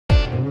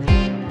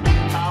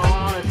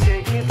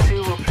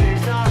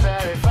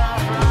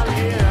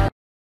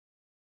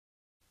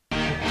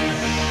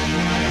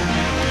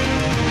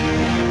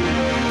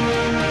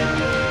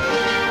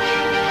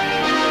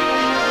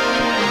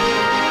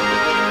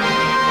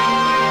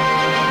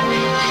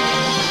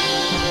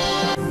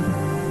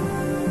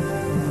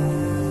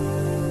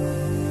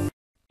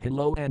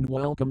Hello and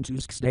welcome to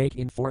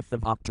ZXDaikin 4th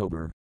of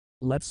October.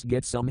 Let's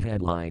get some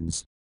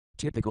headlines.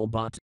 Typical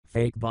bot,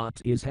 fake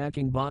bot is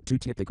hacking bot to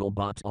typical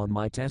bot on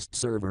my test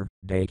server,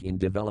 Daikin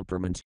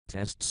development,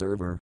 test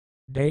server.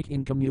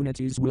 Daikin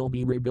communities will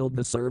be rebuild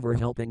the server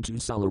helping to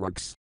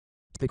Solarux.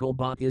 Typical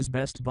bot is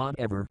best bot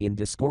ever in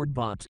Discord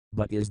bot,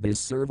 but is this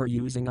server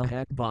using a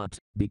hack bot,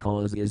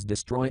 because is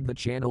destroyed the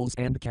channels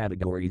and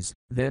categories,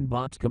 then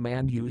bot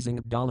command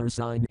using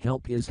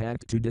 $help is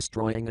hacked to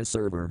destroying a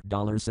server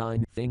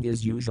 $thing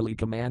is usually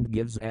command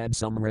gives add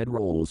some red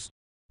rolls.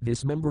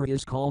 This member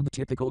is called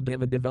typical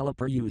div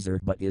developer user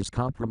but is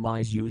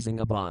compromised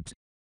using a bot.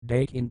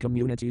 Daikin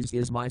communities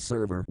is my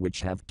server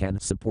which can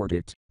support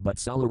it, but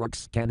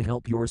Solarux can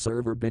help your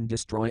server been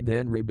destroyed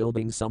then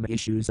rebuilding some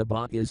issues a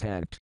bot is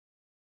hacked.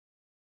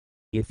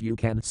 If you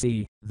can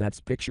see, that's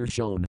picture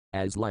shown,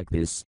 as like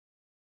this.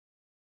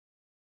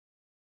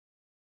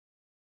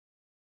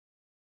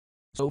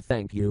 So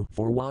thank you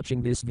for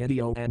watching this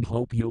video and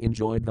hope you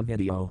enjoyed the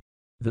video.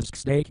 The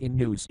ZXDaikin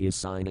News is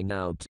signing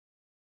out.